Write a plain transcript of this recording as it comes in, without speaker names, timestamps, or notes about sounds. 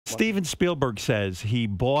Steven Spielberg says he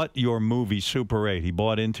bought your movie Super 8. He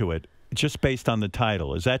bought into it just based on the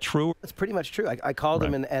title. Is that true? That's pretty much true. I called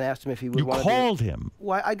him and asked him if he would want to You called him?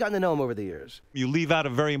 Well, I'd gotten to know him over the years. You leave out a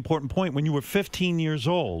very important point. When you were 15 years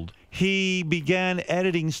old, he began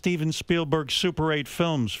editing Steven Spielberg's Super 8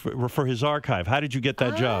 films for his archive. How did you get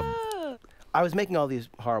that job? I was making all these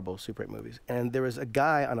horrible Super 8 movies, and there was a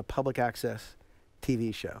guy on a public access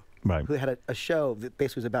TV show who had a show that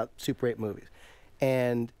basically was about Super 8 movies.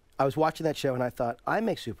 And I was watching that show, and I thought, I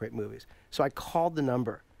make Super 8 movies. So I called the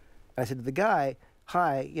number. And I said to the guy,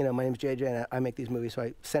 hi, my name's JJ, and I make these movies. So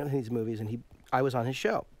I sent him these movies, and I was on his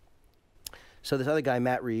show. So this other guy,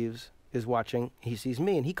 Matt Reeves, is watching. He sees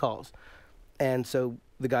me, and he calls. And so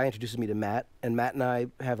the guy introduces me to Matt, and Matt and I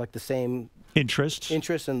have like the same interests,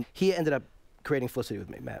 and he ended up creating Felicity with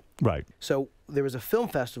me, Matt. Right. So there was a film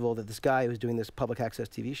festival that this guy who was doing this public access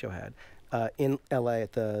TV show had in L.A.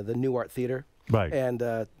 at the New Art Theater. Right.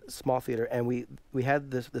 And small theater, and we had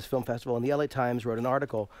this film festival, and the LA Times wrote an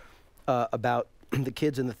article about the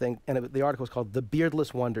kids in the thing, and the article was called "The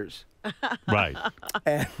Beardless Wonders." Right.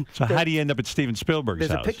 And so how do you end up at Steven Spielberg's house?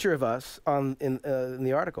 There's a picture of us in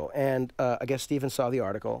the article, and I guess Steven saw the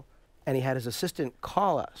article, and he had his assistant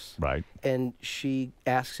call us. Right. And she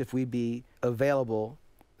asks if we'd be available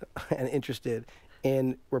and interested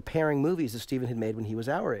in repairing movies that Steven had made when he was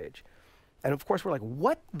our age. And of course, we're like,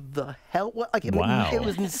 what the hell? Wow. It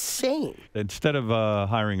was insane. Instead of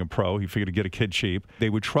hiring a pro, he figured to get a kid cheap. They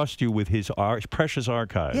would trust you with his precious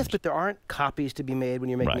archives. Yes, but there aren't copies to be made when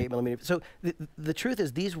you're making 8mm. So the truth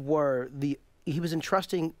is, he was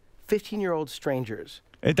entrusting 15-year-old strangers.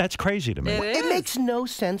 That's crazy to me. It makes no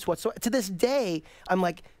sense whatsoever. To this day, I'm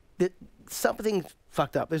like, something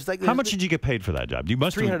fucked up. How much did you get paid for that job? You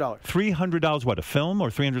must $300. $300, what, a film, or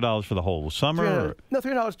 $300 for the whole summer? No,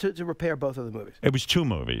 $300 to repair both of the movies. It was 2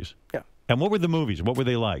 movies. Yeah. And what were the movies? What were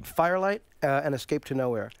they like? Firelight and Escape to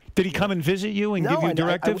Nowhere. Did he come and visit you and give you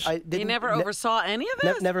directives? You never oversaw any of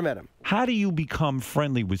this? Never met him. How do you become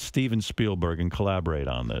friendly with Steven Spielberg and collaborate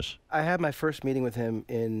on this? I had my first meeting with him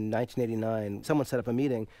in 1989. Someone set up a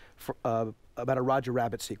meeting for, about a Roger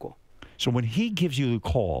Rabbit sequel. So when he gives you the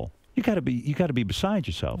call, you got to be beside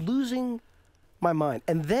yourself. Losing my mind,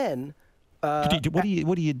 and then. What do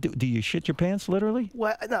you do? Do you shit your pants literally?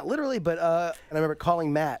 Well, not literally, but and I remember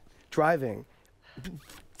calling Matt, driving,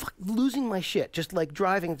 losing my shit, just like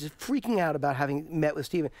driving, just freaking out about having met with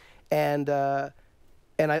Steven, and I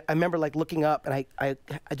remember like looking up, and I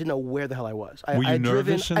didn't know where the hell I was. Were you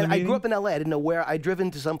nervous in the meeting? I grew up in L.A. I didn't know where. I'd driven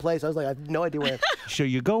to some place. I was like, I have no idea where. So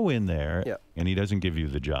you go in there, and he doesn't give you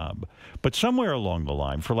the job. But somewhere along the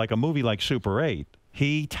line, for like a movie like Super 8,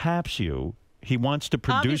 he taps you. He wants to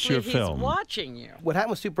produce your film. He's watching you. What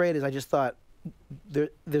happened with Super 8 is I just thought,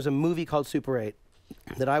 there's a movie called Super 8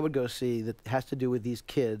 that I would go see that has to do with these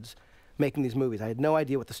kids making these movies. I had no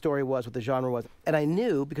idea what the story was, what the genre was. And I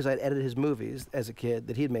knew, because I'd edited his movies as a kid,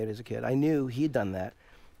 that he had made as a kid, I knew he'd done that.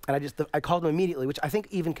 And I called him immediately, which I think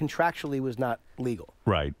even contractually was not legal.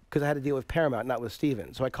 Right. Because I had to deal with Paramount, not with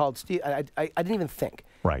Steven. So I called Steve. I didn't even think.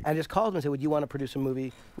 Right. I just called him and said, would you want to produce a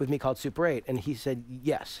movie with me called Super 8? And he said,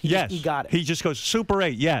 yes. Yes. He got it. He just goes, Super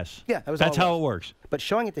 8, yes. Yeah, that's how it works. But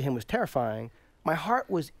showing it to him was terrifying. My heart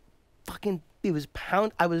was fucking, it was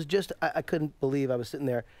pound. I couldn't believe I was sitting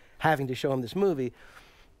there having to show him this movie.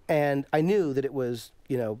 And I knew that it was,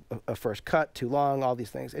 a first cut, too long, all these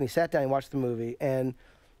things. And he sat down and watched the movie. And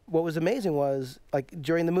what was amazing was, like,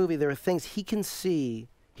 during the movie, there are things he can see.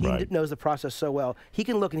 He knows the process so well. He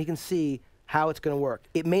can look and he can see how it's going to work.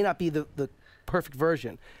 It may not be the perfect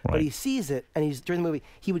version, but he sees it, and during the movie,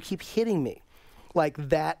 he would keep hitting me. Like,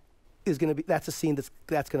 that's a scene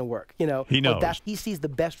that's going to work. He knows. He sees the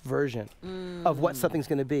best version of what something's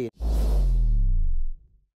going to be.